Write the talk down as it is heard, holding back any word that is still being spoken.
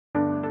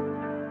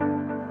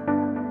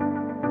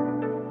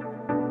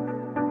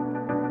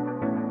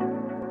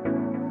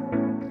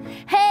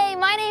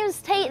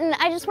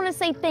just want to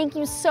say thank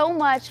you so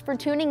much for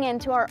tuning in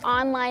to our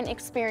online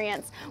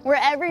experience.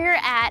 Wherever you're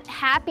at,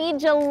 happy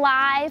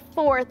July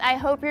 4th. I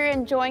hope you're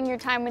enjoying your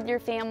time with your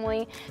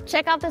family.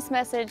 Check out this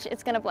message.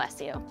 It's going to bless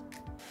you.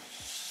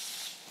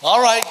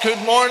 All right, good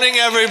morning,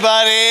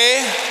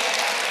 everybody.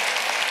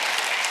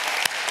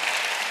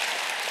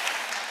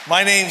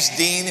 My name's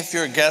Dean. If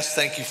you're a guest,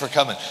 thank you for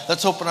coming.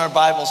 Let's open our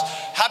Bibles.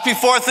 Happy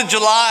 4th of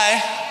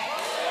July.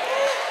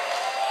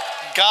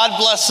 God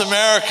bless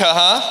America,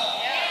 huh?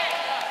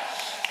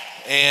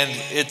 And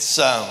it's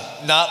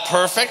not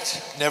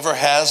perfect, never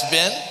has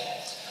been.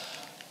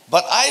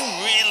 But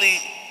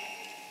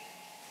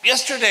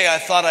yesterday I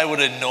thought I would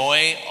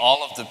annoy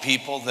all of the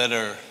people that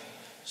are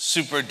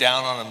super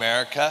down on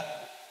America.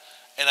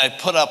 And I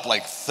put up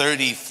like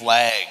 30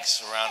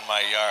 flags around my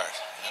yard.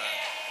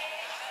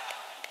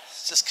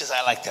 It's just because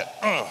I like to.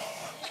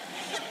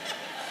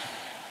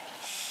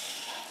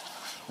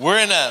 We're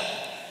in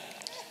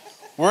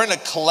a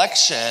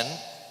collection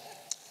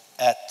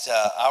at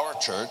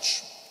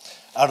OURChurch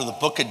out of the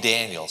book of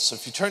Daniel. So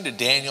if you turn to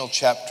Daniel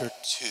chapter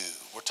 2,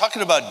 we're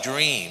talking about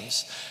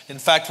dreams. In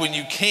fact, when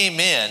you came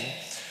in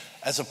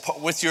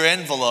with your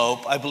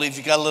envelope, I believe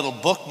you got a little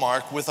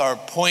bookmark with our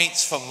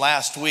points from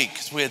last week,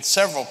 because we had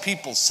several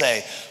people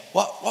say,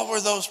 what were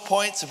those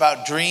points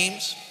about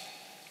dreams?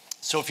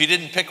 So if you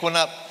didn't pick one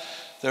up,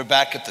 they're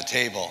back at the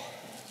table.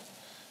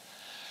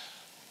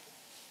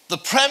 The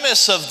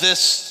premise of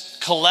this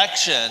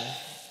collection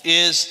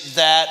is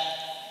that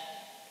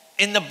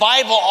in the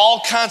Bible,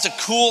 all kinds of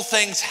cool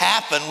things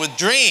happen with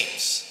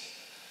dreams.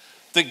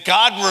 That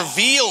God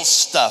reveals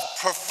stuff,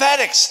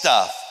 prophetic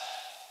stuff.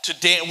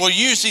 We're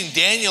using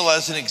Daniel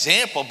as an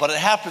example, but it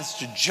happens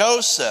to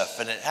Joseph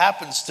and it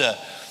happens to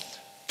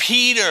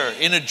Peter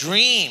in a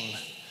dream.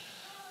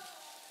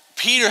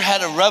 Peter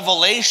had a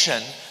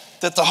revelation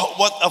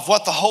of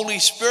what the Holy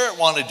Spirit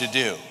wanted to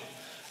do.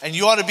 And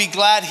you ought to be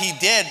glad he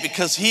did,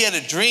 because he had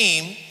a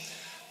dream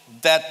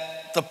that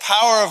the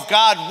power of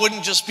God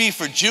wouldn't just be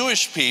for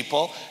Jewish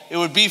people, it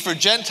would be for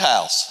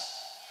Gentiles.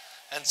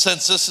 And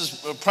since this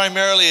is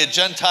primarily a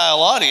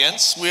Gentile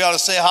audience, we ought to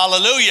say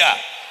hallelujah.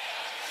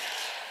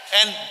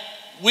 And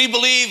we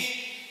believe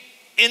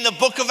in the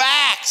book of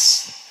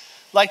Acts,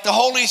 like the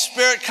Holy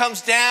Spirit comes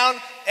down,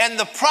 and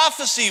the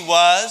prophecy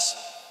was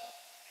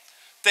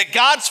that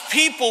God's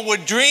people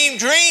would dream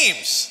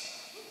dreams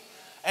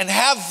and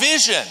have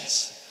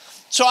visions.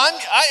 So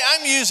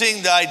I'm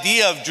using the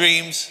idea of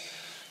dreams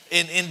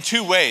in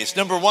two ways.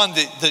 Number one,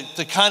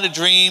 the kind of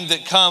dream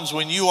that comes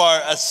when you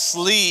are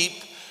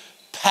asleep,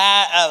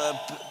 passive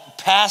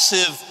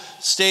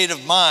state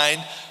of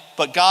mind,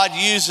 but God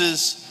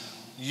uses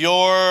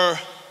your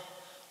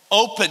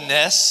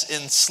openness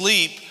in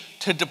sleep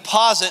to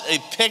deposit a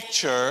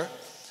picture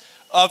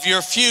of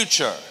your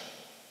future.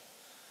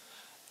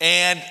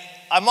 And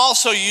I'm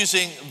also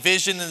using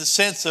vision in the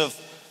sense of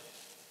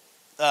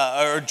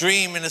or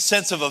dream in the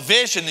sense of a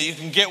vision that you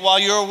can get while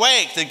you're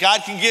awake, that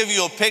God can give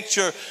you a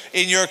picture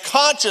in your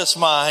conscious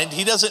mind.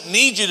 He doesn't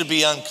need you to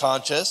be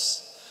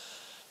unconscious.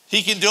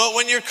 He can do it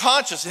when you're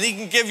conscious, and he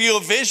can give you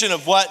a vision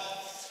of what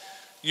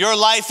your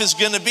life is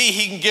going to be.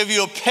 He can give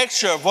you a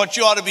picture of what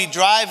you ought to be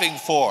driving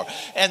for.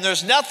 And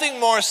there's nothing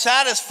more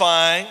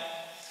satisfying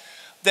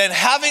than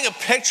having a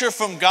picture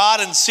from God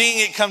and seeing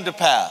it come to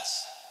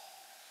pass.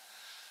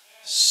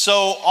 So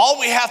all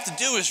we have to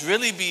do is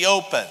really be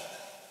open.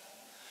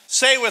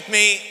 Say with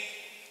me,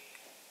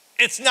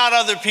 it's not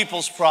other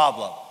people's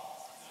problem.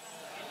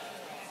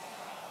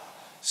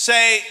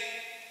 Say,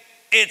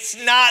 it's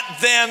not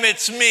them,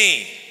 it's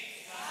me.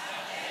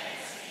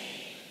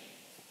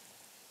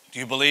 Do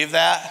you believe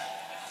that?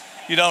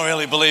 You don't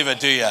really believe it,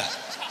 do you?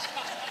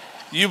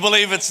 You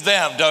believe it's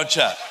them, don't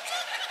you?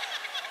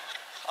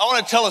 I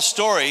want to tell a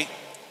story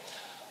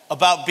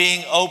about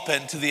being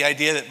open to the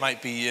idea that it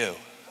might be you.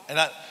 And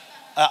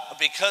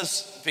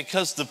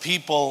because the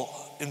people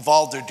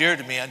involved are dear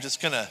to me, I'm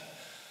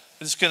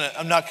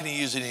not gonna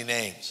use any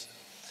names.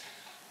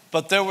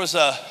 But there was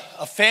a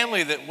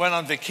family that went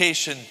on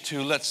vacation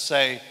to, let's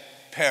say,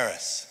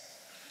 Paris.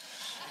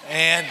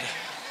 And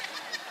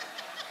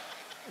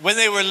when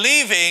they were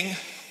leaving,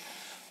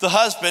 the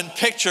husband,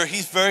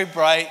 he's very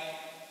bright,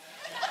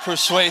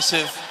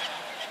 persuasive.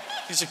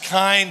 He's a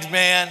kind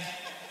man.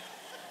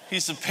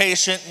 He's a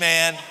patient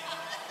man.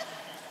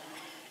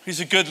 He's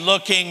a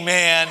good-looking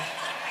man.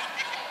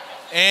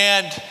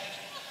 And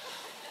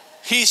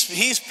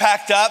he's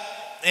packed up,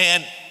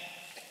 and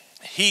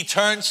he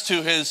turns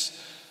to his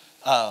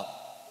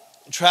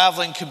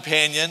traveling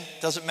companion,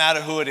 doesn't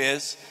matter who it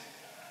is,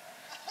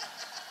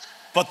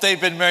 but they've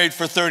been married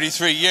for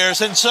 33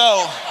 years. And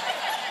so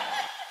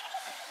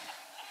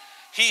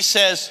he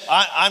says,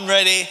 I'm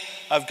ready.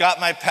 I've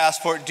got my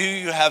passport. Do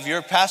you have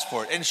your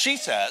passport? And she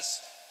says,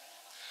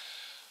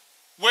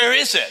 where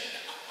is it?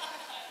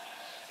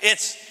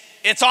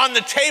 It's on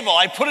the table.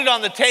 I put it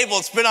on the table.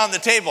 It's been on the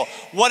table.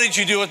 What did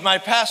you do with my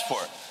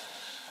passport?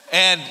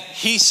 And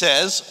he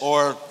says,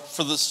 or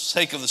for the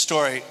sake of the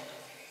story,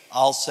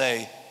 I'll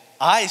say,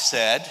 I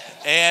said,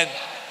 I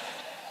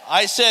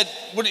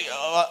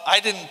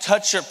didn't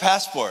touch your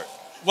passport.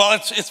 well,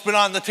 it's been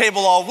on the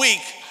table all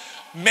week.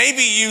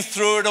 Maybe you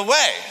threw it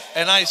away.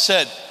 And I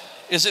said,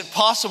 is it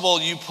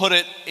possible you put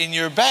it in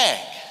your bag?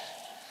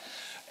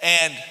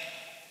 And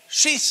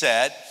she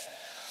said,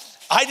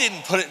 I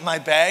didn't put it in my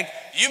bag.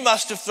 You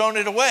must have thrown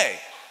it away.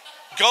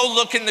 Go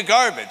look in the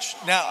garbage.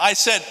 Now, I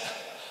said,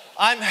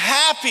 I'm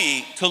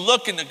happy to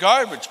look in the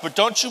garbage, but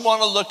don't you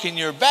want to look in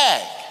your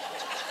bag?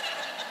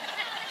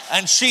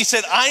 And she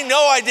said, I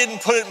know I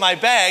didn't put it in my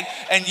bag,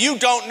 and you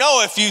don't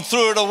know if you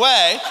threw it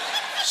away,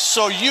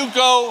 so you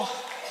go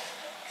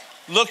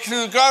look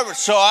through the garbage.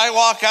 So I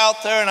walk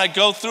out there and I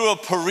go through a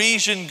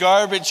Parisian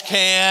garbage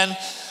can,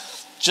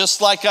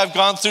 just like I've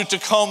gone through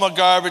Tacoma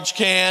garbage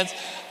cans,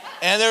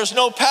 and there's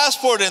no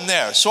passport in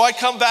there. So I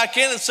come back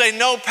in and say,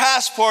 no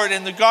passport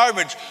in the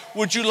garbage.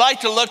 Would you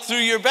like to look through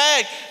your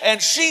bag? And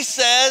she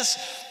says,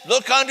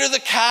 look under the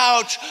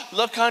couch,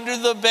 look under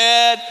the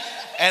bed.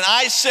 And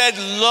I said,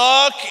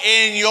 look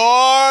in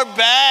your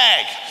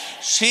bag.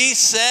 She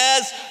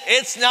says,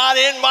 it's not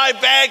in my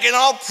bag, and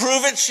I'll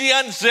prove it. She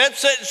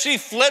unzips it, and she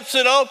flips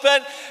it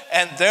open,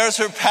 and there's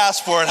her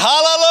passport.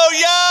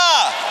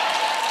 Hallelujah!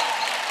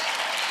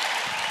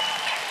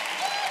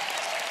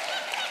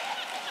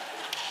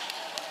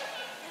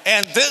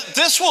 And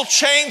this will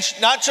change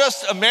not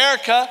just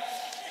America,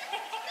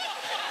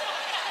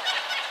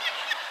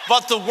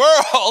 but the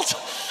world.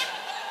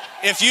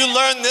 If you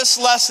learn this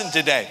lesson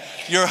today,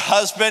 your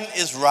husband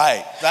is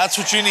right. That's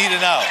what you need to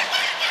know.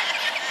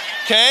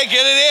 Okay,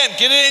 get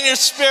it in your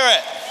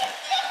spirit.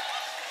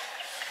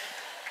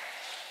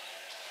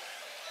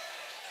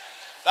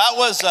 That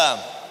was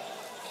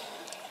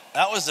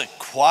a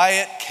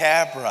quiet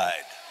cab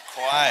ride.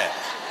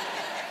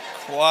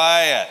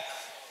 Quiet.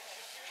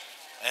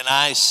 And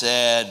I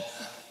said,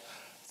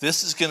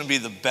 this is going to be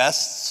the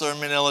best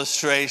sermon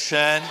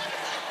illustration.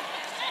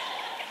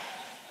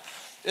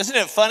 Isn't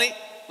it funny?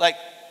 Like,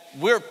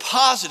 we're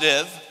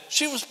positive,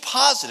 she was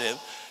positive,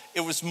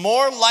 it was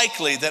more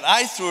likely that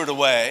I threw it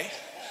away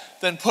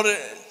than put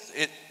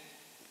it.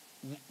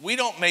 We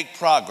don't make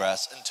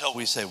progress until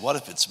we say, what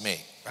if it's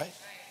me, right?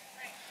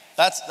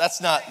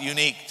 That's not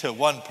unique to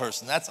one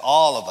person, that's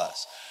all of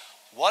us.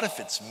 What if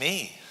it's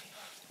me?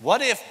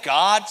 What if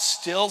God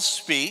still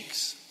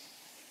speaks?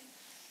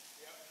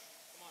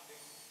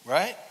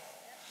 Right?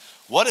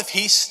 What if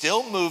he's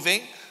still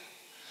moving?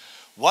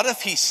 What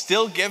if he's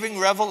still giving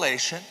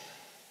revelation?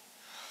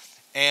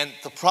 And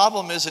the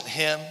problem isn't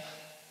him,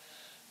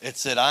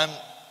 it's that I'm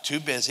too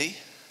busy,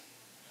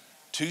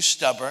 too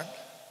stubborn,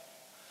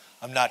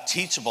 I'm not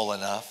teachable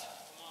enough.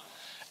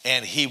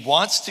 And he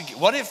wants to,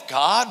 what if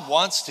God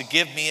wants to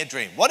give me a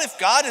dream? What if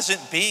God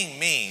isn't being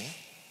mean?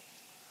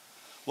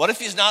 What if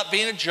he's not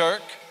being a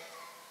jerk?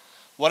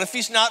 What if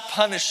he's not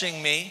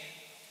punishing me?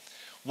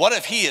 What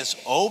if he is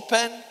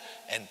open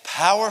and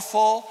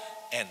powerful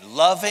and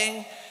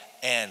loving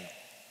and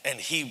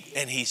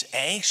he's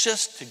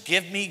anxious to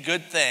give me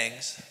good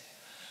things,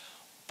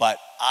 but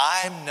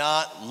I'm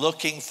not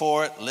looking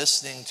for it,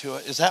 listening to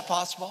it? Is that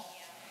possible?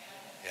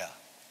 Yeah.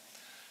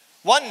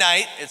 One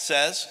night, it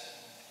says,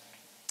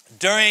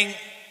 during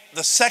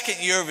the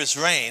second year of his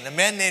reign, a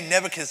man named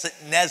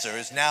Nebuchadnezzar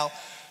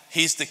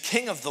he's the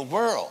king of the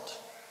world.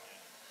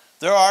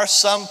 There are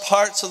some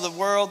parts of the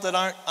world that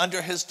aren't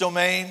under his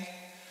domain,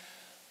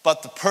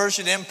 but the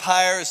Persian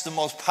Empire is the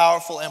most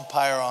powerful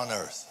empire on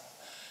earth.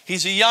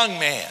 He's a young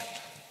man,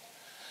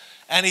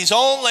 and he's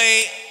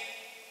only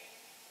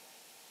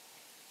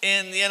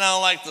in,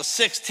 like the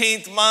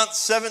 16th month,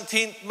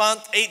 17th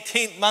month,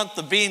 18th month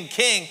of being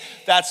king.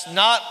 That's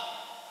not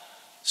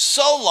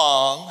so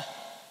long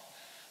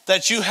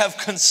that you have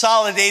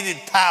consolidated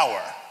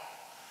power.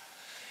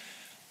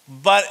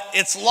 But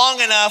it's long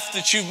enough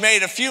that you've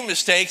made a few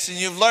mistakes and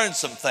you've learned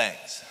some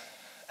things.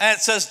 And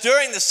it says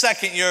during the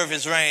second year of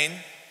his reign,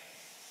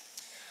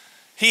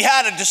 he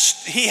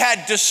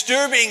had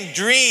disturbing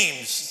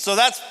dreams. So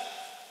that's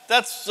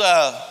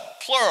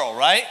plural,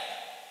 right?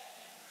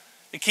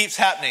 It keeps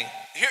happening.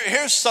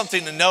 Here's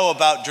something to know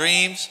about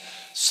dreams.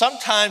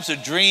 Sometimes a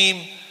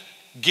dream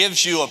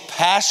gives you a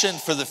passion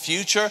for the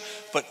future,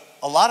 but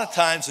a lot of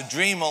times a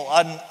dream will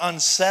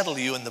unsettle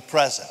you in the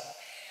present.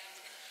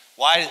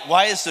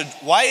 Why is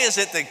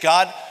it that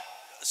God,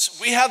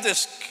 we have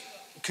this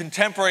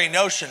contemporary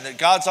notion that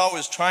God's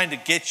always trying to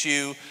get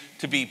you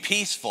to be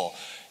peaceful.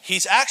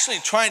 He's actually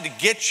trying to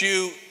get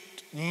you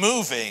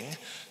moving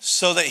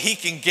so that he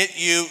can get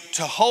you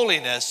to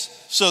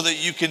holiness so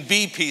that you can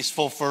be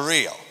peaceful for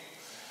real.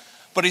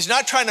 But he's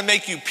not trying to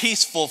make you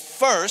peaceful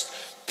first.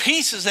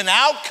 Peace is an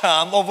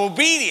outcome of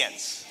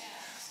obedience.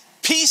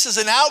 Peace is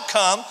an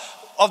outcome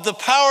of the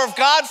power of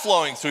God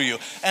flowing through you.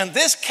 And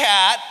this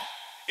cat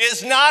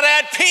is not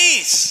at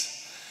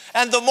peace.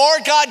 And the more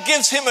God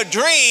gives him a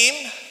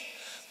dream,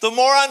 the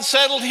more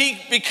unsettled he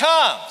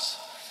becomes.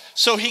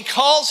 So he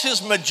calls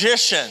his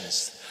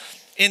magicians,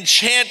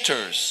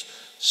 enchanters,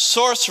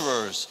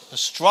 sorcerers,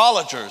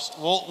 astrologers.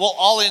 We'll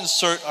all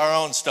insert our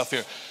own stuff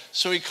here.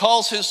 So he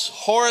calls his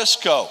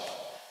horoscope,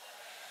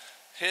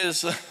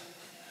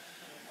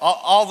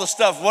 all the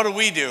stuff. What do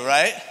we do,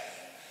 right?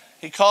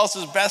 He calls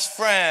his best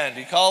friend.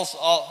 He calls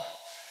all.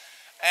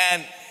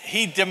 And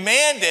he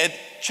demanded,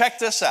 check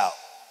this out,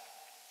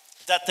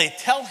 that they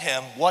tell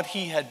him what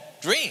he had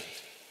dreamed.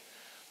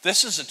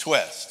 This is a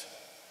twist.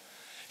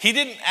 He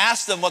didn't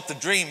ask them what the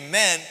dream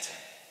meant.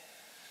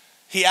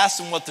 He asked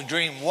them what the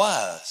dream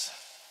was.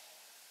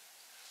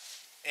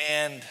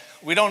 And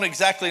we don't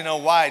exactly know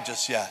why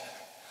just yet.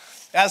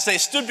 As they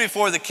stood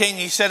before the king,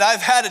 he said,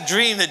 I've had a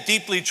dream that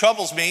deeply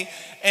troubles me,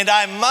 and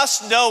I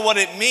must know what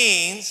it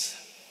means.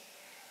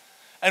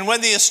 And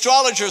when the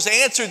astrologers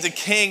answered the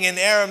king in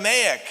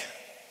Aramaic,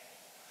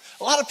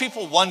 a lot of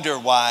people wonder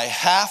why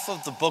half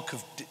of the book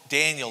of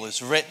Daniel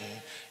is written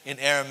in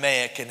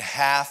Aramaic and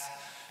half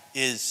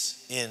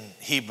is in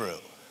Hebrew.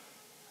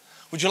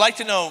 Would you like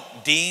to know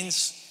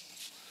Dean's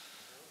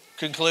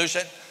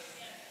conclusion?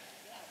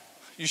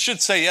 You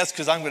should say yes,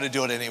 because I'm going to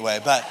do it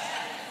anyway. But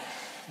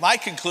my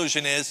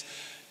conclusion is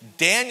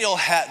Daniel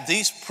had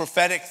these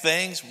prophetic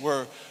things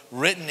were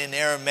written in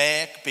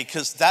Aramaic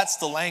because that's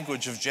the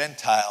language of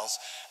Gentiles.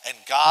 And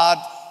God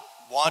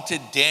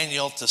wanted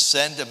Daniel to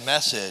send a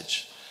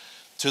message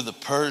to the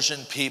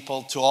Persian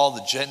people, to all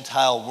the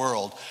Gentile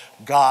world.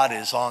 God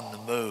is on the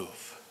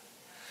move.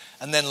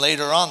 And then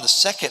later on, the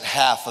second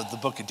half of the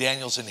book of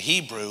Daniel's in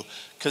Hebrew,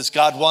 because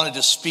God wanted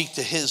to speak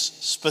to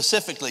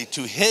specifically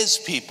to his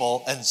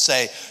people and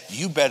say,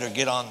 you better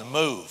get on the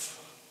move.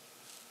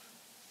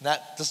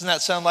 Doesn't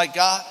that sound like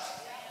God?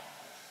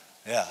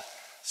 Yeah.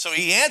 So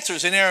he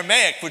answers in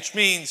Aramaic, which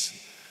means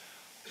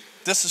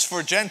this is for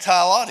a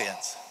Gentile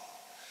audience.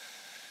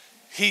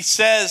 He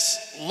says,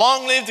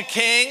 long live the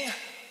king.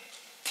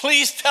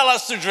 Please tell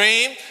us the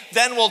dream,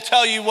 then we'll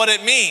tell you what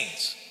it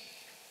means.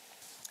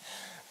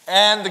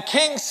 And the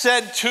king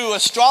said to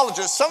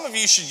astrologers, some of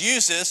you should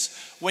use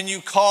this when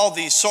you call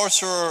the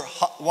sorcerer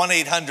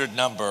 1-800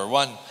 number,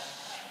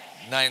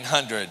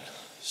 1-900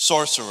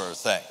 sorcerer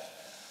thing.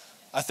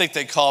 I think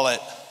they call it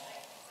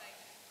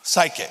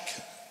psychic.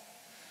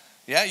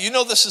 Yeah, you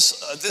know this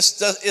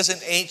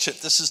isn't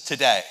ancient, this is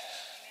today.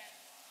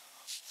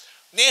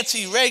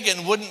 Nancy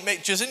Reagan wouldn't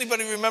make, does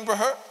anybody remember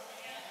her?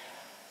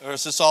 Or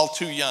is this all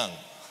too young?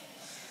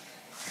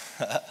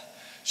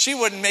 She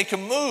wouldn't make a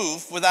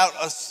move without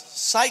a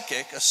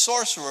psychic, a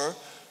sorcerer,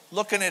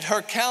 looking at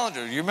her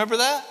calendar. You remember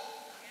that?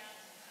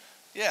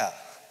 Yeah.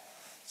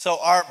 So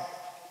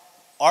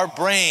our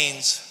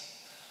brains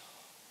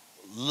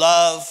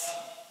love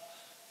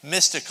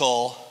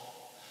mystical,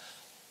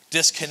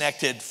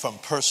 disconnected from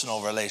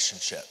personal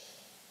relationship.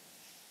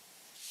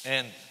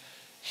 And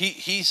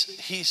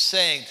he's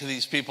saying to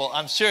these people,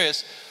 I'm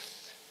serious,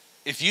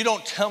 if you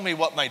don't tell me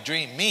what my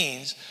dream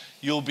means,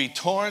 you'll be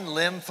torn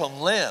limb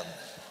from limb,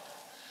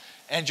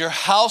 and your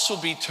house will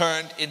be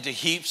turned into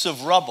heaps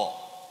of rubble.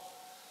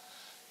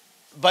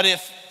 But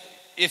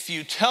if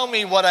you tell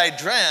me what I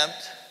dreamt,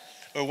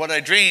 or what I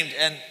dreamed,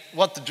 and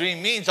what the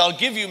dream means, I'll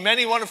give you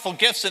many wonderful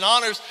gifts and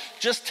honors.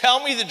 Just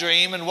tell me the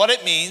dream and what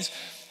it means.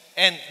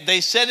 And they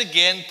said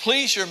again,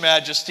 please, your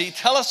majesty,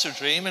 tell us the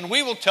dream, and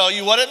we will tell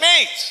you what it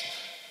means.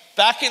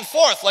 Back and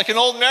forth, like an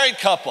old married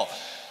couple.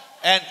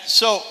 And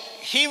so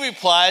he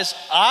replies,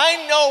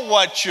 I know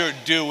what you're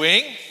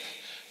doing.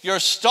 You're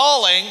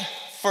stalling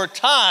for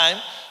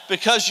time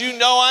because you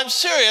know I'm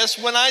serious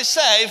when I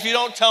say if you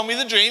don't tell me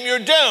the dream, you're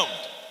doomed.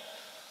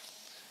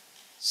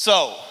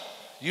 So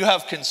you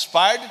have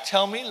conspired to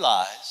tell me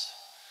lies,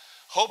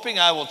 hoping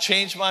I will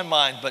change my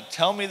mind, but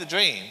tell me the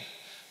dream.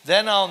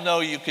 Then I'll know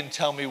you can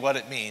tell me what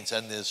it means.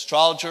 And the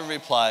astrologer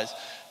replies,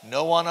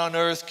 no one on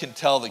earth can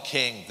tell the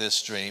king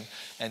this dream,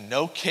 and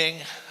no king,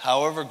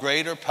 however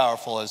great or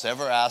powerful, has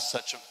ever asked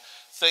such a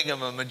thing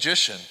of a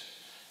magician,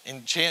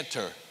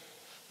 enchanter,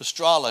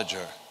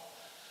 astrologer.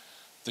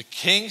 The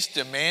king's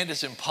demand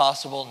is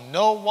impossible.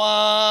 No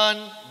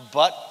one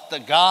but the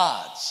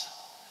gods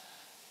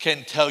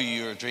can tell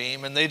you your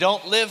dream, and they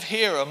don't live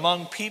here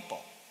among people.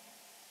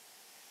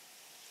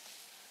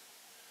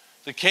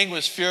 The king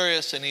was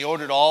furious, and he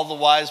ordered all the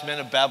wise men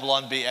of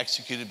Babylon be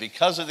executed.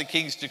 Because of the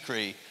king's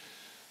decree,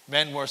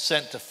 men were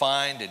sent to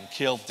find and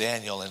kill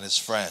Daniel and his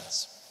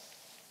friends.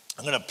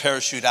 I'm going to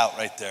parachute out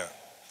right there.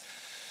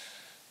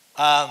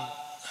 I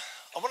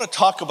want to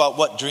talk about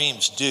what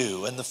dreams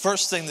do. And the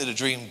first thing that a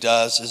dream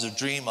does is a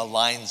dream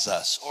aligns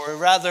us, or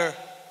rather,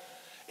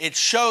 it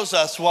shows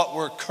us what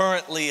we're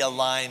currently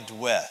aligned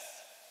with.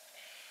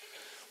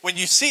 When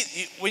you see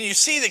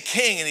the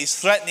king and he's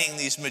threatening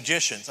these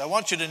magicians, I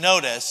want you to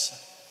notice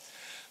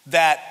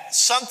that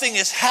something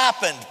has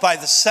happened by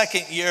the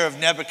second year of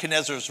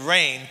Nebuchadnezzar's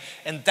reign,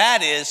 and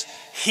that is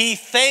he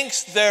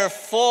thinks they're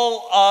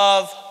full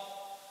of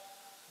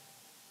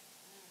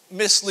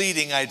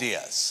misleading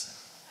ideas.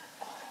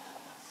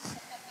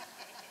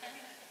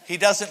 He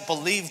doesn't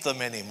believe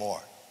them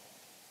anymore.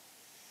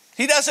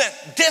 He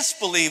doesn't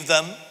disbelieve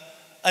them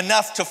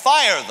enough to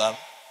fire them,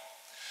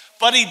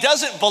 but he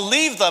doesn't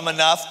believe them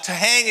enough to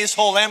hang his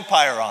whole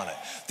empire on it.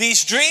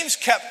 These dreams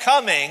kept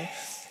coming,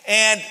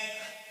 and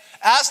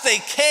as they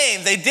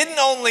came, they didn't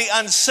only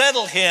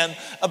unsettle him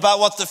about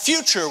what the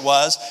future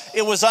was,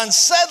 it was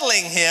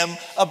unsettling him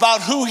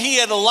about who he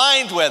had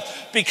aligned with,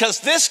 because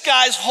this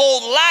guy's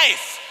whole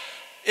life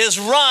is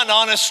run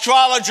on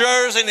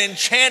astrologers and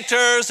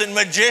enchanters and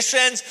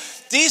magicians.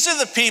 These are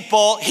the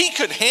people, he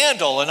could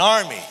handle an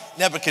army,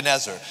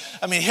 Nebuchadnezzar.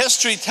 I mean,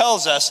 history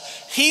tells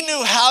us he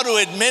knew how to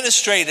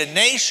administrate a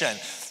nation,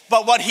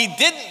 but what he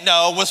didn't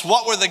know was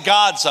what were the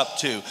gods up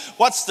to?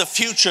 What's the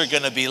future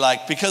gonna be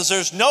like? Because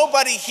there's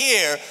nobody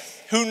here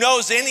who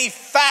knows any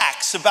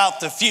facts about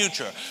the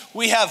future.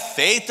 We have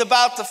faith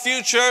about the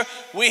future,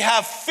 we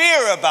have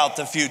fear about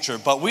the future,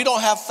 but we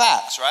don't have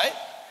facts, right?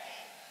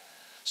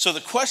 So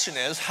the question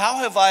is, how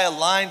have I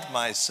aligned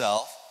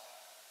myself?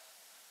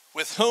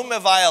 With whom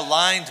have I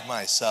aligned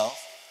myself?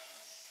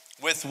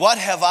 With what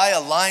have I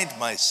aligned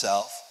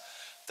myself?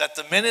 That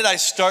the minute I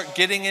start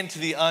getting into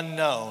the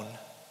unknown,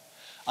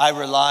 I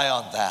rely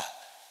on that.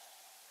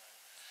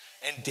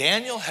 And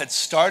Daniel had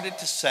started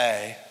to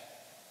say,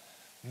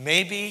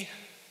 maybe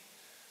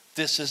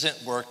this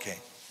isn't working.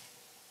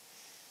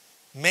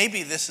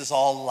 Maybe this is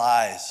all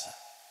lies.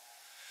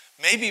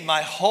 Maybe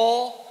my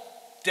whole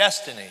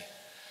destiny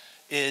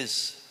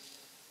is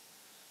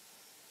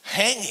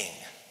hanging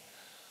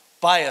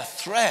by a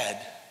thread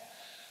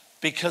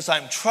because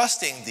I'm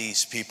trusting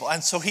these people.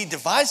 And so he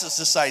devises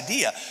this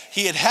idea.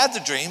 He had the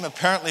dream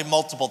apparently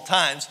multiple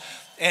times,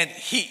 and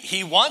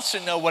he wants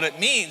to know what it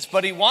means,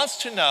 but he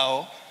wants to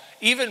know,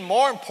 even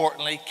more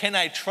importantly, can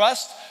I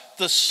trust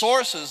the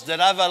sources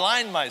that I've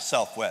aligned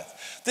myself with?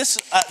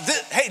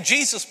 Hey,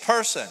 Jesus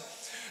person,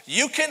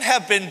 you can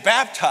have been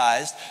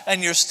baptized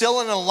and you're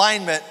still in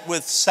alignment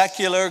with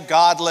secular,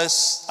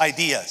 godless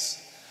ideas.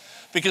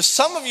 Because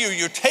some of you,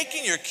 you're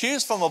taking your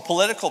cues from a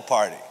political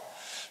party.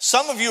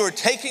 Some of you are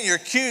taking your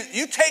cues,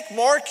 you take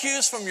more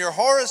cues from your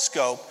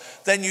horoscope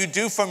than you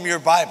do from your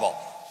Bible.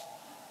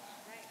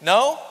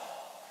 No?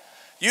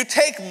 You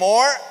take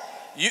more,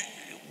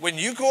 when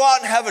you go out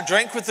and have a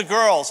drink with the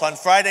girls on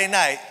Friday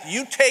night,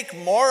 you take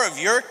more of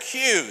your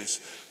cues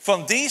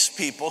from these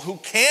people who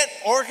can't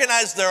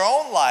organize their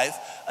own life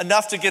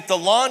enough to get the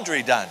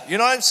laundry done. You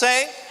know what I'm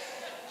saying?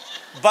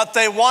 But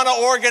they want to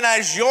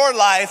organize your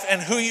life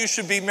and who you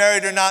should be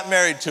married or not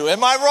married to.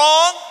 Am I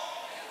wrong?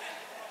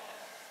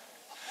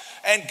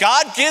 And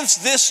God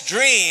gives this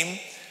dream,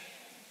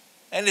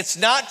 and it's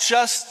not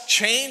just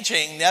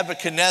changing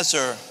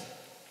Nebuchadnezzar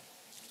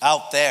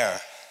out there.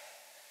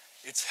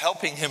 It's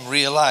helping him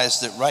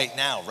realize that right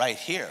now, right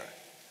here.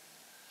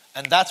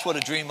 And that's what a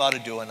dream ought to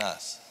do in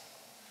us.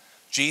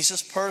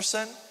 Jesus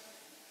person,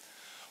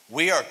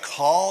 we are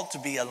called to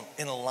be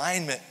in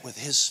alignment with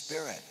his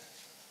spirit.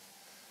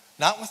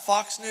 Not with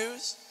Fox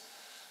News,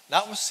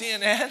 not with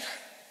CNN,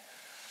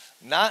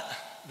 not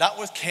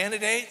with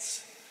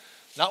candidates,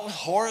 not with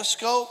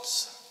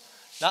horoscopes,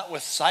 not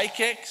with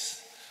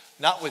psychics,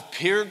 not with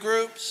peer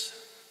groups.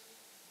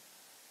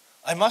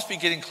 I must be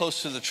getting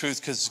close to the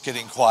truth because it's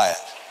getting quiet.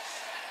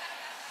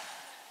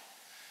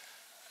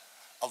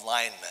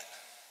 Alignment.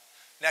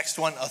 Next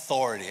one,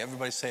 authority.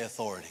 Everybody say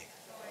authority.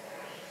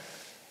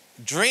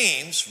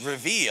 Dreams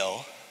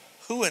reveal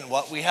who and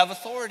what we have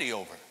authority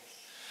over.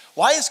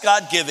 Why is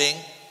God giving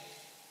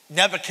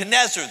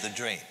Nebuchadnezzar the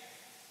dream?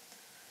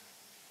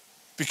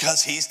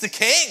 Because he's the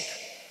king.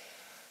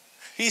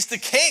 He's the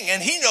king,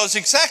 and he knows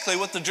exactly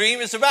what the dream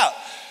is about.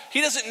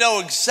 He doesn't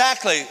know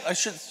exactly, I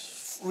should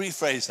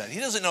rephrase that. He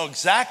doesn't know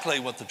exactly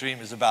what the dream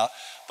is about,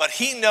 but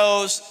he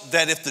knows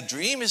that if the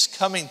dream is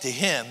coming to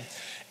him,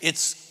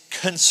 it's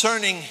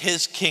concerning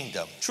his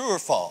kingdom. True or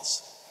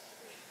false?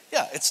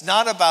 Yeah, it's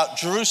not about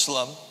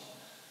Jerusalem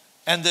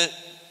and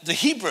the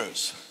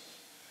Hebrews,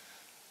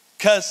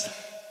 because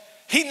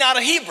he's not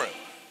a Hebrew.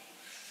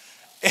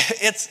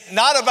 It's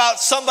not about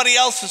somebody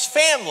else's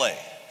family.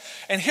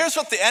 And here's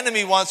what the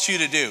enemy wants you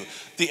to do.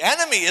 The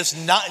enemy is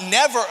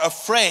never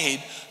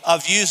afraid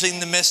of using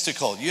the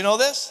mystical. You know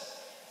this?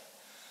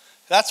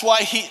 That's why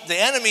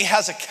the enemy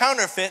has a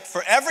counterfeit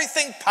for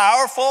everything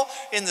powerful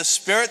in the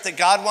spirit that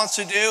God wants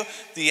to do.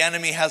 The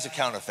enemy has a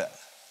counterfeit.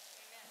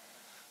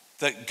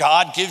 That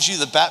God gives you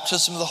the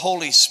baptism of the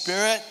Holy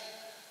Spirit,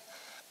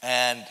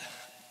 and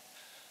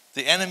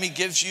the enemy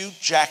gives you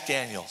Jack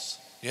Daniels.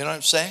 You know what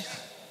I'm saying?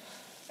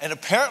 And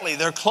apparently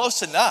they're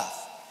close enough.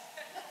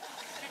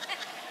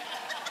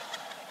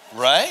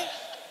 Right?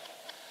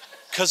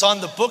 Because at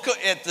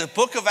the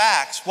book of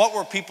Acts, what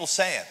were people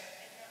saying?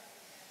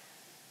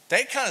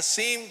 They kind of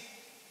seemed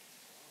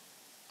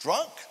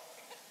drunk.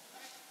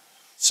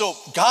 So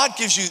God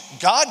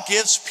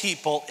gives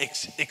people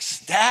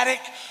ecstatic,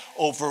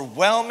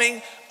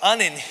 overwhelming,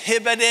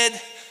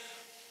 uninhibited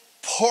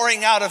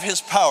pouring out of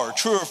his power.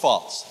 True or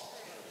false?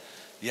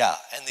 Yeah,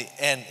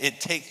 and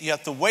you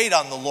have to wait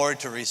on the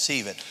Lord to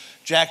receive it.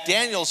 Jack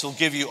Daniels will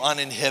give you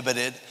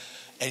uninhibited,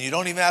 and you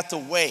don't even have to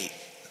wait.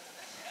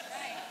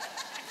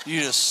 You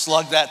just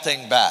slug that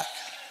thing back.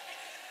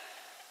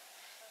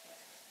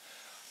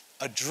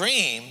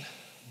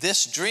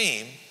 This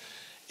dream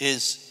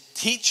is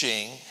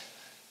teaching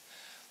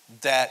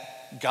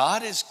that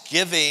God is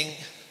giving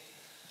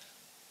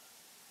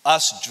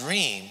us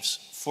dreams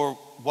for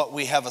what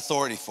we have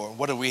authority for.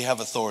 What do we have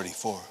authority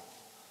for?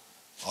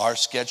 Our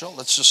schedule.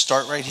 Let's just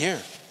start right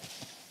here.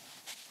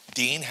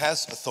 Dean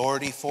has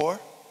authority for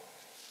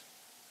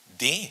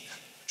Dean.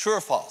 True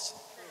or false?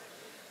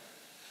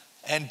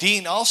 And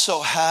Dean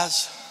also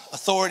has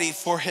authority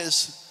for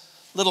his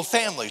little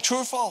family. True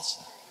or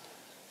false?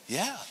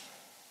 Yeah.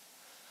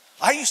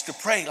 I used to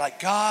pray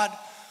like, God,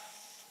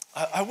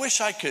 I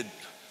wish I could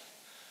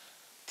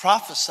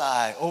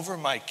prophesy over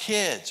my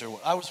kids. Or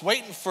I was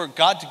waiting for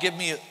God to give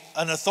me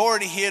an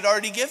authority he had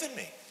already given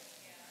me.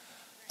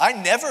 I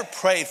never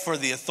pray for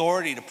the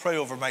authority to pray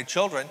over my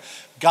children.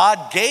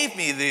 God gave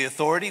me the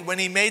authority when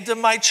he made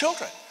them my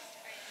children.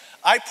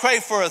 I pray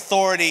for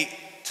authority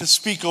to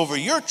speak over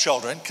your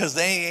children because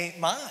they ain't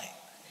mine.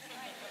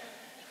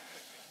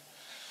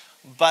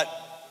 But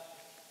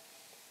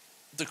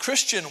the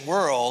Christian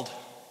world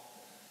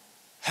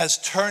has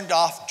turned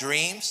off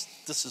dreams.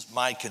 This is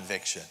my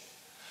conviction.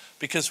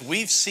 Because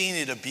we've seen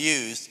it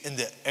abused in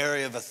the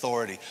area of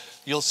authority.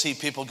 You'll see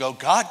people go,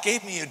 God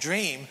gave me a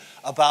dream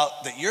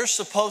about that you're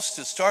supposed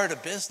to start a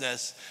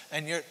business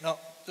and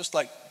just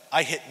like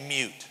I hit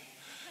mute.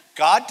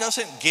 God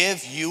doesn't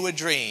give you a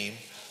dream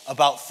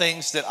about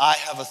things that I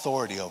have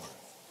authority over.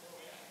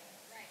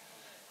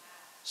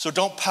 So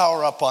don't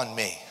power up on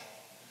me.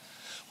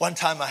 One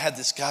time I had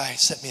this guy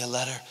sent me a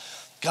letter.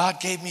 God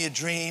gave me a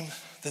dream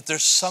that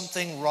there's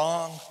something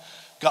wrong,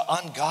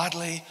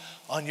 ungodly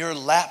on your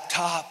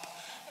laptop.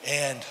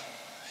 And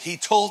he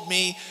told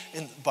me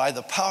by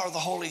the power of the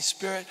Holy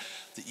Spirit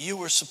that you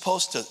were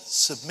supposed to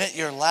submit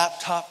your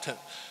laptop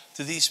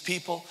to these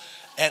people.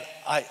 And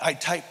I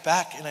typed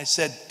back and I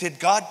said, did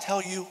God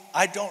tell you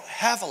I don't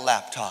have a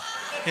laptop?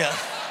 Yeah.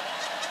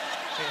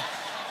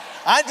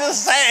 I'm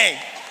just saying.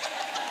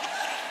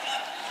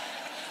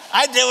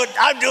 I'm doing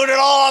it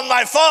all on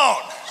my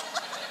phone.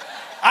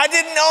 I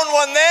didn't own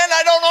one then,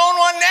 I don't own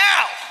one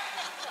now.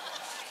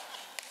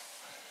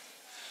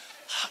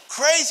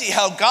 Crazy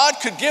how God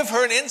could give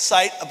her an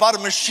insight about a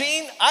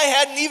machine I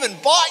hadn't even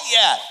bought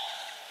yet.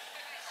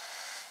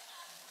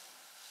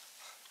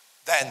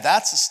 And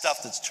that's the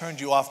stuff that's turned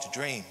you off to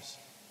dreams.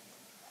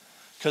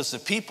 Because the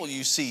people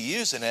you see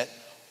using it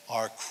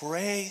are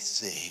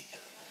crazy.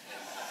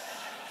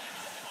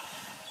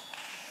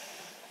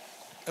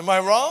 Am I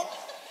wrong?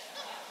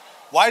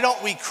 Why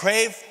don't we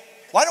crave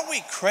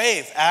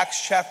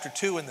Acts chapter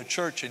 2 in the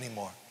church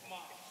anymore?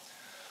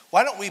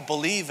 Why don't we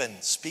believe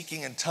in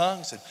speaking in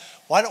tongues? And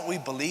why don't we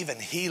believe in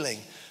healing?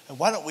 And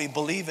why don't we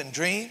believe in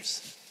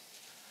dreams?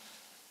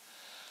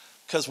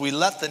 Because we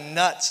let the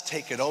nuts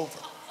take it over.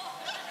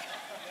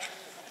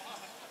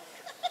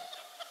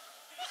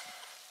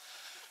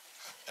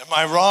 Am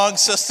I wrong,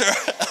 sister?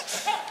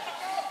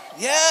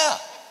 Yeah.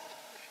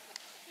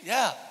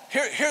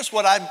 Here's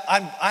what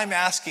I'm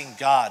asking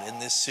God in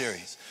this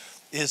series,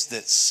 is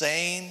that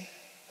sane,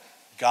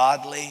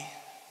 godly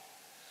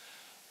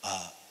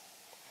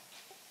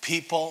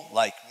people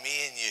like me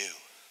and you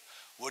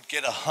would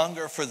get a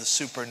hunger for the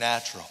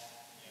supernatural.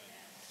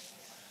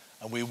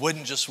 And we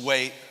wouldn't just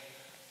wait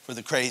for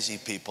the crazy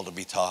people to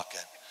be talking,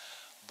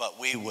 but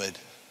we would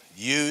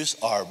use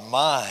our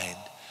mind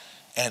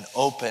and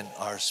open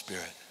our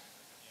spirit.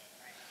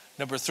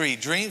 Number 3,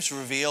 dreams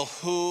reveal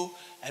who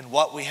and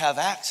what we have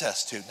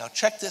access to. Now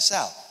check this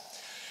out.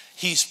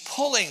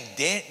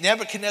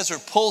 Nebuchadnezzar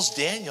pulls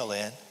Daniel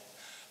in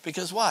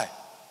because why?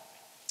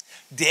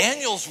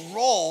 Daniel's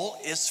role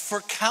is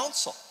for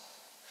counsel.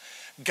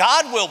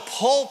 God will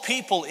pull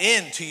people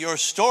into your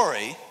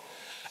story,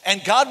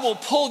 and God will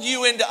pull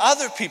you into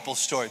other people's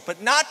story,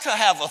 but not to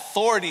have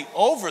authority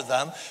over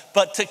them,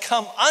 but to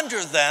come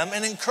under them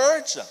and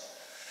encourage them.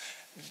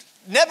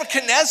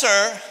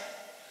 Nebuchadnezzar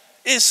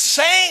is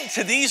saying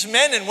to these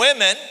men and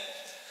women,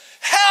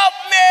 help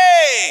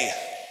me,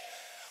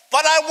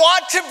 but I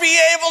want to be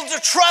able to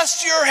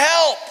trust your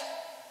help.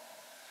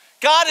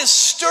 God is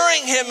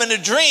stirring him in a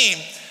dream.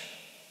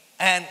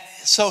 And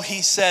so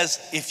he says,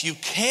 if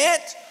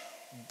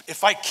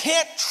I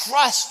can't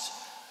trust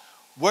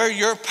where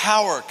your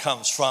power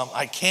comes from,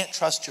 I can't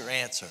trust your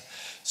answer.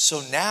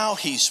 So now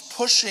he's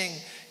pushing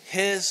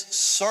his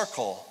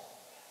circle.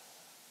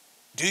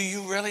 Do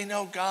you really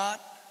know God?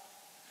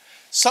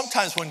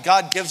 Sometimes when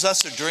God gives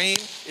us a dream,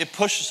 it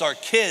pushes our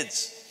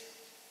kids.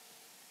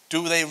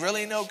 Do they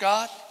really know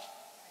God?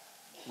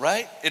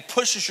 Right? It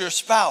pushes your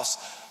spouse.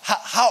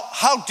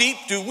 How deep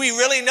do we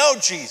really know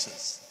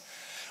Jesus?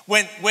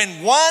 When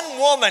one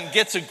woman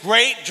gets a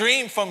great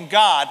dream from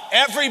God,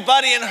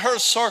 everybody in her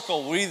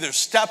circle will either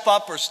step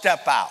up or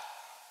step out.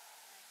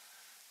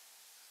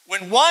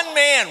 When one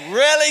man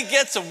really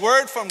gets a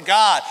word from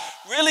God,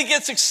 really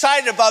gets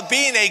excited about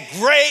being a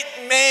great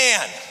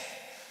man,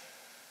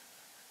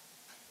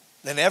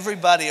 then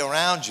everybody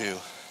around you,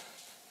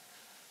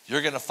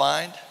 you're going to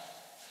find,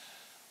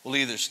 will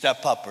either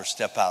step up or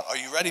step out. Are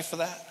you ready for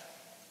that?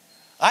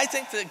 I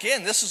think that,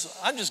 again,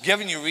 I'm just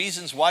giving you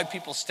reasons why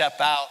people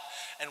step out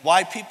and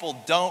why people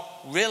don't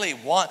really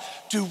want.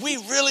 Do we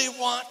really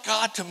want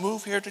God to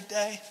move here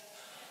today?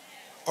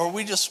 Or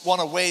we just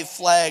want to wave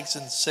flags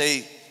and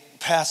say,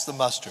 pass the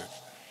mustard?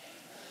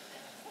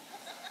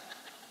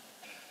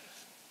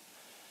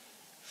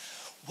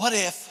 What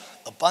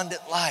if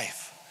Abundant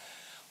Life?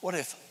 What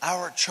if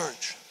our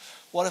church?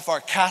 What if our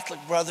Catholic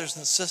brothers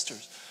and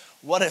sisters?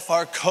 What if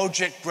our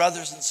Kojic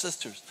brothers and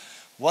sisters?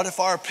 What if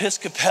our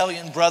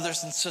Episcopalian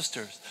brothers and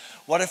sisters?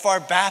 What if our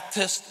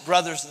Baptist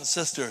brothers and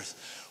sisters?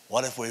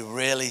 What if we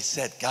really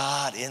said,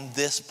 God, in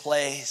this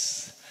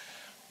place,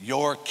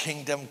 your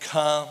kingdom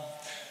come,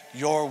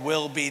 your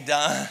will be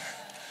done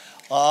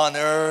on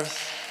earth.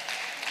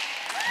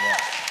 Yeah.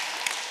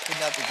 Wouldn't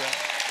that be great?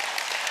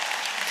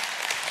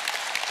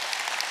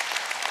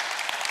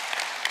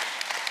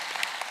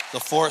 The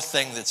fourth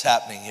thing that's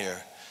happening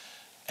here,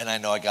 and I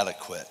know I got to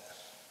quit.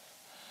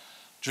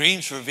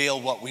 Dreams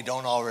reveal what we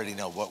don't already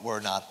know, what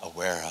we're not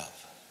aware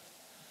of.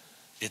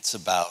 It's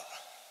about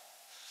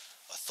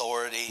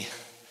authority,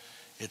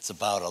 it's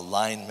about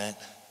alignment,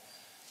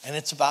 and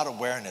it's about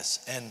awareness.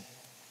 And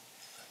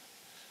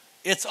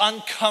it's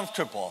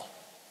uncomfortable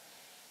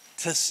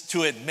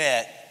to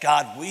admit,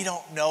 God, we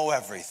don't know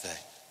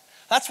everything.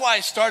 That's why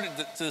I started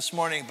this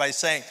morning by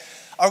saying,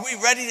 are we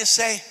ready to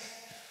say,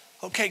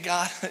 okay,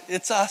 God,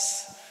 it's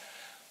us.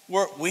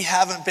 We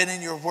haven't been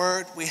in your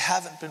word. We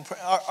haven't been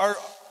praying.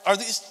 Are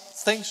these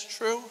things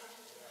true?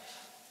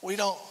 We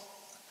don't.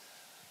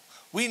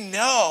 We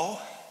know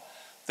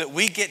that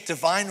we get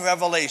divine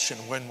revelation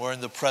when we're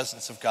in the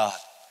presence of God.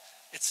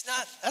 That's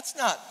not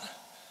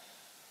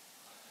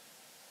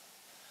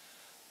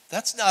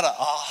an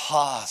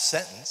aha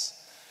sentence.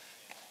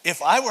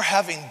 If I were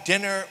having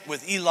dinner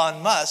with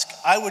Elon Musk,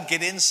 I would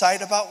get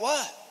insight about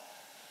what?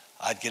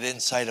 I'd get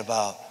insight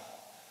about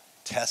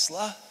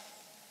Tesla,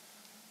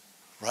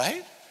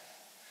 right?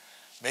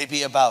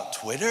 Maybe about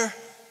Twitter.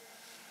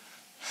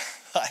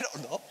 I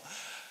don't know.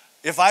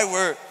 If I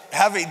were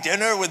having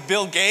dinner with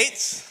Bill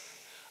Gates,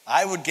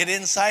 I would get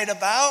insight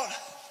about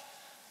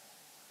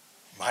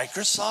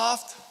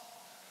Microsoft,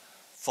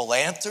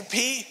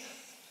 philanthropy.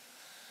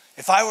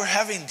 If I were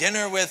having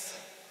dinner with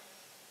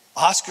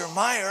Oscar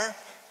Mayer,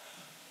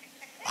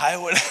 I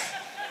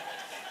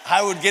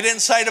would get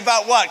insight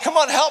about what? Come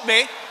on, help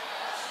me.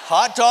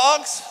 Hot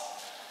dogs.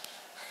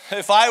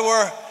 If I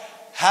were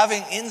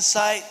having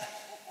insight,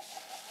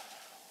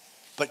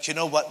 but you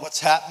know what's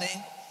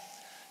happening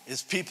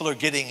is people are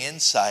getting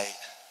insight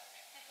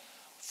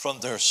from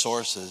their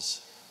sources,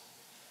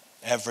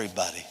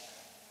 everybody,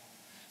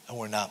 and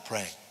we're not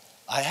praying.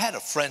 I had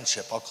a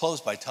friendship. I'll close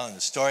by telling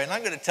the story, and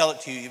I'm going to tell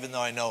it to you even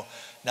though I know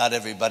not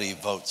everybody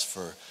votes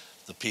for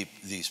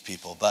these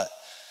people, but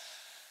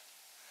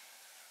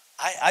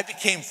I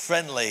became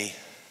friendly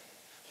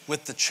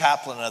with the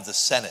chaplain of the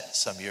Senate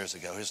some years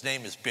ago. His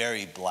name is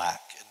Barry Black,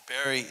 and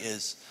Barry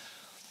is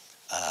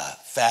a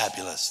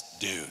fabulous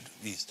dude.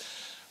 He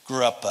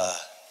grew up a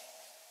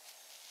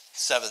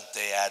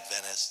Seventh-day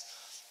Adventist,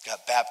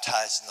 got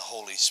baptized in the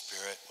Holy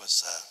Spirit,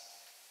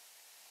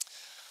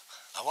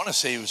 I want to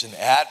say he was an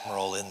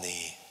admiral in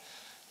the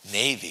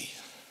Navy.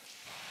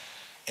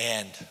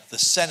 And the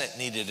Senate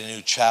needed a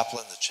new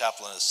chaplain. The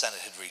chaplain of the Senate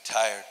had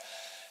retired.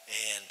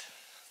 And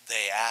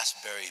they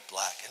asked Barry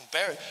Black.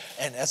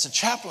 And as a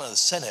chaplain of the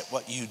Senate,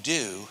 what you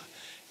do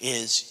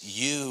is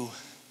you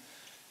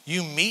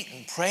meet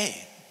and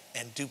pray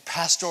and do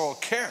pastoral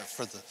care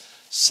for the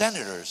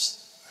senators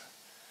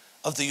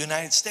of the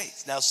United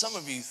States. Now, some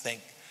of you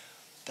think,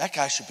 that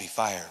guy should be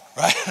fired,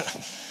 right?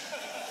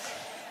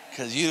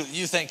 Because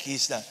you think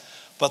he's not.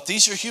 But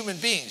these are human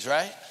beings,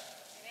 right? Amen.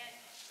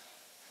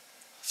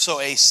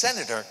 So a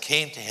senator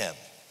came to him.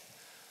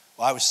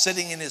 Well, I was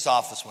sitting in his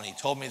office when he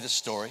told me this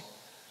story.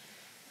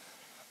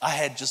 I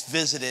had just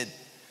visited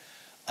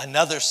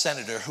another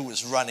senator who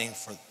was running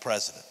for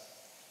president.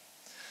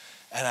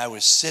 And I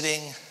was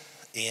sitting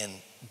in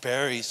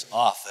Barry's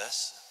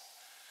office.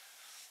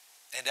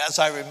 And as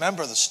I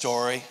remember the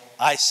story,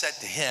 I said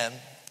to him,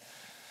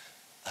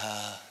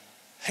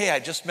 hey, I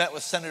just met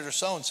with Senator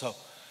so-and-so.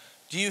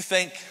 Do you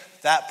think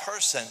that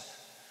person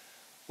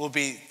will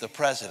be the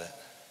president?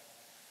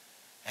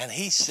 And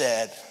he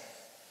said,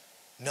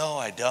 no,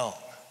 I don't.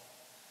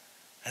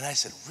 And I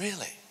said,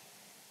 really?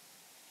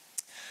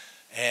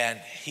 And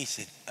he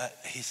said,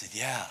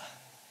 yeah.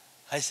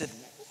 I said,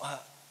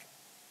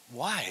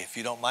 why, if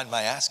you don't mind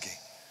my asking?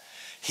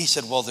 He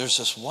said, well, there's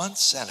this one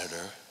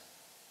senator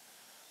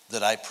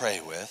that I pray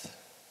with,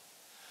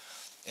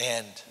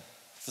 and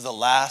for the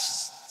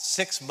last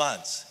 6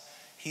 months,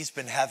 he's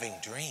been having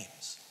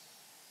dreams.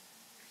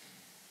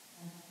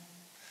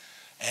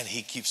 And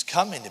he keeps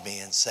coming to me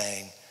and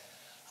saying,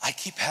 I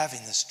keep having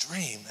this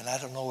dream and I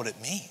don't know what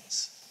it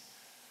means.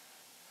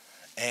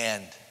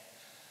 And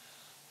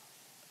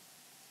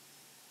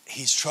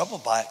he's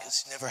troubled by it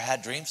because he never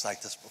had dreams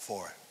like this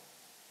before.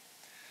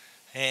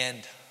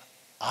 And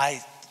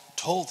I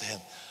told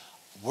him,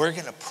 we're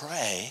going to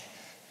pray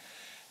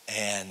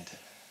and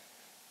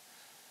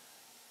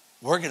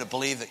we're going to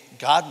believe that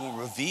God will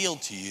reveal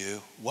to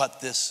you what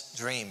this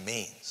dream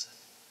means.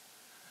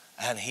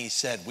 And he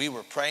said, we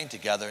were praying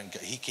together, and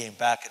he came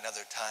back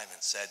another time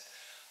and said,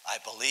 I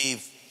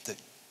believe that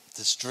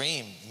this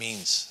dream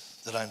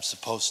means that I'm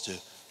supposed to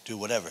do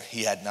whatever.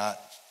 He had not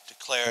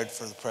declared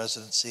for the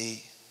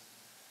presidency,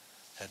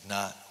 had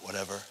not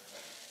whatever.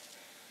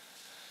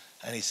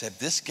 And he said,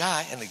 this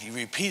guy, and he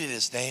repeated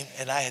his name,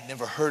 and I had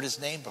never heard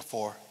his name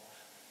before.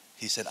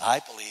 He said, I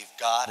believe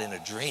God in a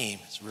dream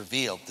has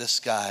revealed this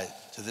guy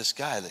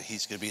that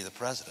he's going to be the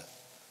president.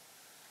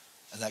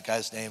 And that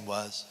guy's name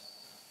was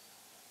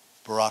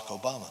Barack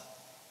Obama.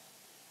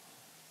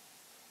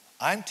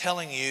 I'm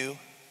telling you,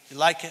 you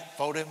like it,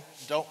 vote him,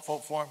 don't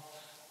vote for him.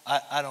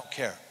 I don't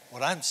care.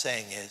 What I'm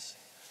saying is,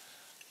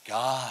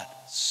 God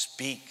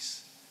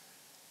speaks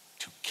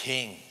to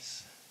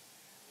kings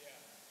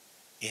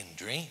in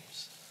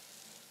dreams.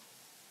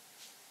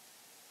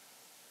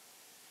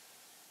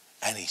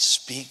 And he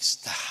speaks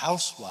to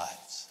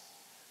housewives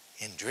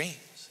in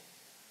dreams.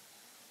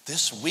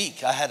 This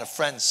week, I had a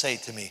friend say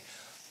to me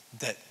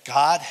that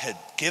God had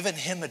given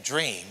him a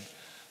dream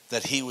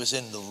that he was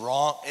in the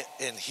wrong,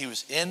 and he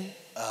was in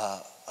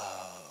a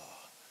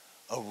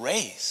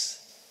race,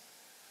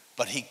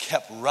 but he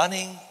kept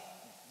running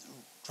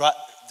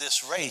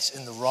this race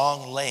in the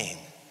wrong lane.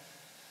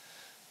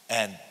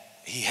 And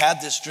he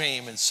had this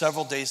dream, and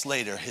several days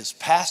later, his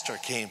pastor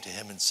came to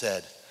him and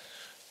said,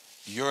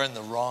 you're in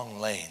the wrong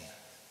lane.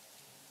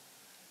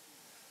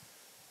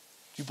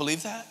 Do you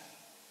believe that?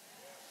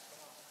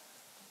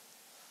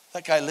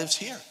 That guy lives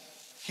here.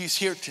 He's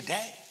here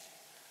today.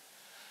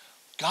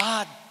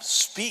 God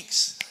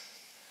speaks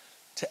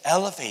to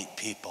elevate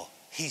people.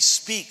 He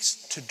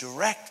speaks to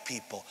direct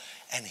people,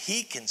 and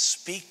he can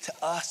speak to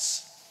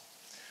us.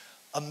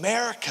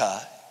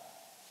 America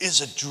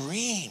is a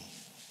dream.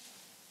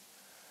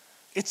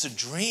 It's a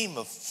dream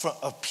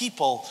of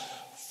people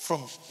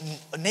from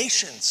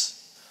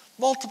nations,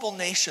 multiple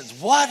nations.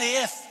 What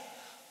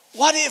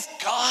if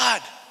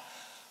God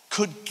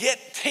could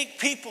take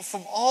people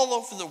from all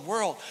over the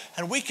world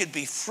and we could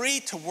be free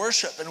to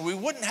worship and we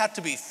wouldn't have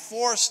to be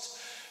forced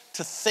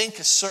to think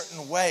a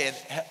certain way?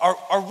 And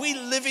are we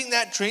living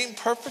that dream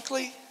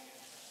perfectly?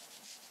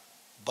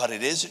 But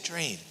it is a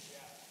dream.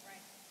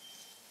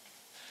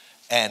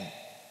 And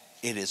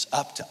it is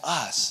up to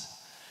us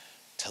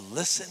to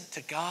listen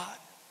to God,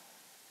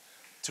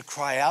 to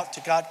cry out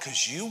to God,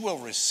 because you will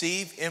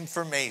receive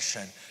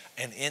information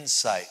and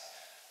insight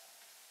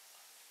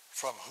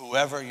from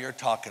whoever you're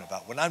talking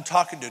about. When I'm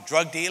talking to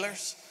drug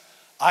dealers,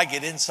 I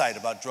get insight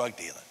about drug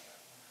dealing.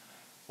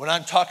 When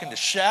I'm talking to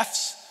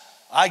chefs,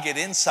 I get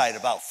insight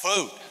about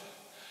food.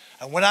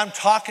 And when I'm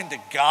talking to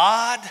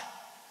God,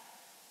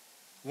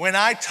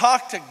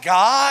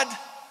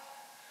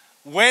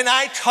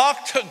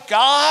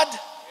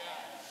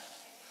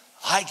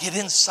 I get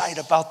insight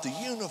about the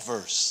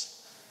universe.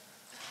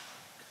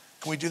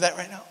 Can we do that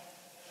right now?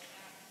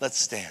 Let's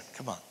stand.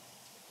 Come on.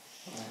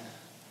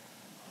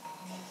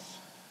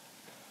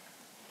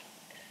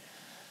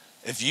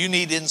 If you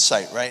need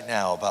insight right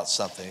now about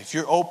something, if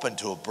you're open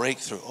to a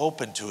breakthrough,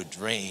 open to a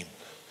dream,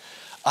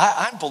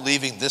 I'm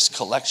believing this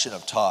collection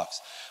of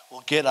talks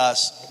will get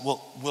us,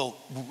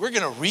 we're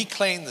going to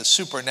reclaim the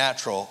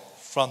supernatural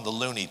from the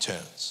Looney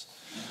Tunes.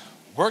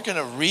 We're going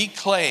to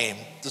reclaim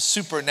the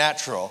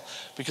supernatural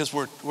because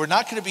we're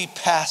not going to be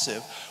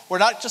passive. We're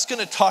not just going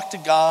to talk to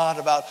God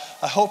about,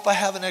 I hope I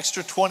have an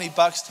extra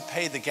 $20 to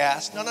pay the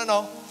gas.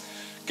 No.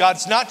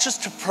 God's not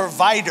just a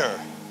provider.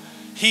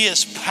 He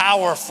is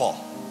powerful.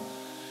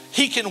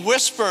 He can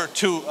whisper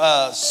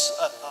to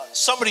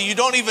somebody you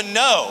don't even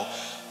know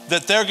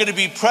that they're going to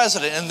be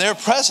president and they're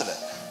president.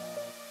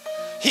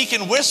 He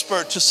can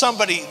whisper to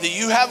somebody that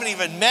you haven't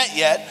even met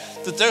yet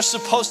that they're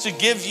supposed to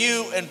give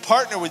you and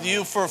partner with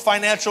you for a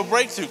financial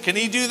breakthrough. Can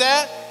he do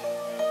that?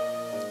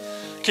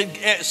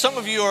 Some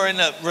of you are in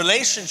a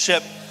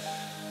relationship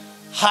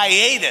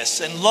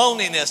hiatus and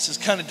loneliness is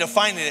kind of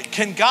defining it.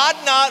 Can God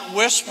not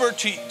whisper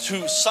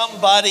to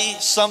somebody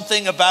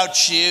something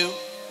about you?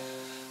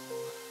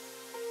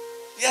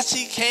 Yes,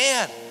 he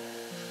can.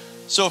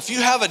 So if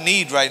you have a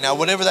need right now,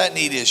 whatever that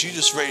need is, you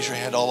just raise your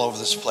hand all over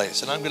this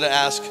place. And I'm going to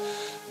ask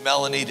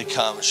Melanie to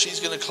come.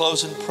 She's going to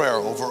close in prayer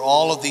over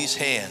all of these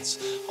hands,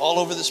 all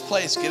over this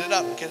place. Get it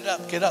up, get it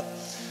up, get up.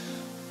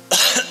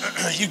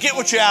 You get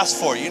what you asked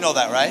for. You know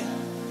that, right?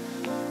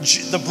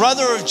 The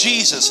brother of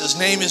Jesus, his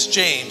name is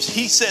James.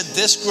 He said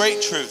this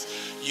great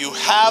truth. You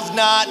have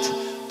not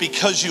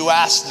because you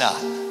ask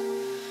not.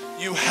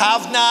 You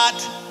have not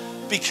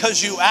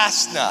because you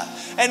ask not.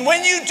 And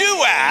when you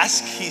do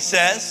ask, he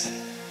says,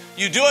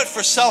 you do it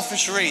for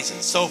selfish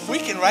reasons. So if we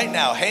can right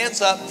now,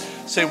 hands up,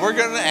 say we're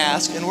going to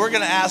ask, and we're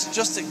going to ask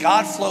just that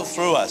God flow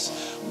through us.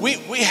 We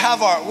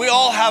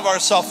all have our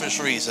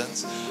selfish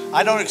reasons.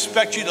 I don't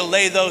expect you to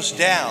lay those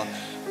down,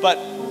 but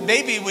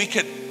maybe we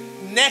could,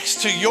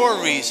 next to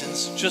your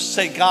reasons, just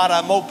say, God,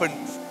 I'm open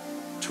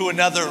to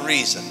another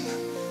reason,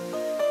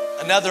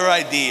 another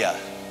idea.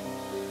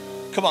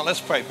 Come on,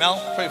 let's pray.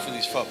 Mel, pray for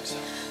these folks.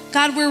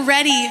 God, we're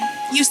ready.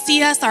 You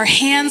see us, our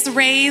hands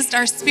raised,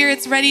 our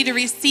spirits ready to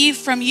receive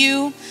from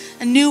you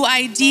a new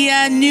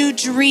idea, new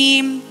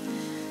dream.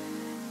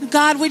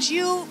 God, would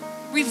you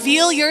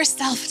reveal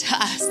yourself to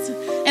us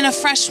in a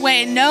fresh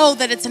way? Know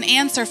that it's an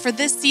answer for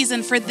this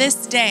season, for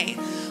this day.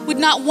 Would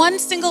not one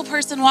single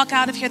person walk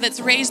out of here that's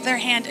raised their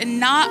hand and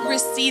not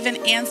receive an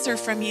answer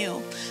from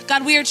you?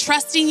 God, we are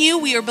trusting you.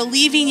 We are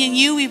believing in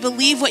you. We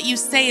believe what you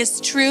say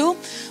is true.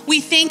 We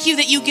thank you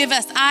that you give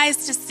us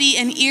eyes to see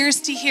and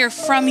ears to hear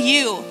from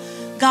you.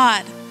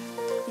 God,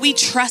 we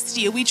trust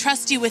you. We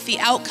trust you with the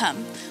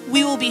outcome.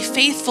 We will be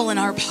faithful in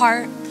our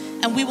part,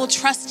 and we will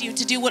trust you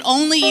to do what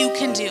only you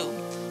can do.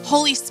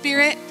 Holy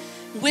Spirit,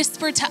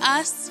 whisper to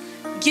us,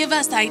 give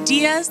us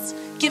ideas,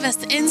 give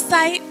us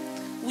insight.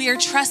 We are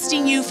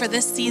trusting you for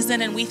this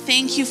season, and we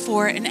thank you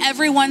for it. And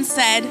everyone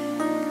said,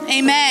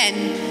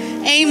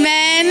 amen,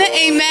 amen,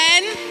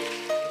 amen.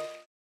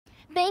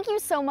 Thank you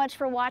so much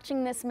for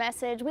watching this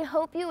message. We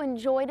hope you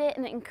enjoyed it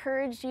and it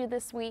encouraged you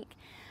this week.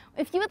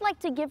 If you would like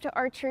to give to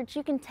our church,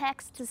 you can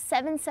text to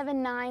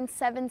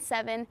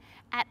 77977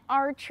 at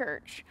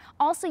OURChurch.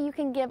 Also, you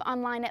can give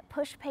online at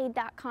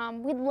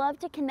pushpay.com. We'd love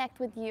to connect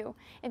with you.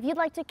 If you'd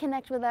like to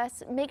connect with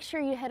us, make sure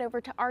you head over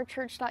to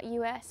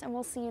ourchurch.us, and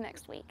we'll see you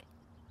next week.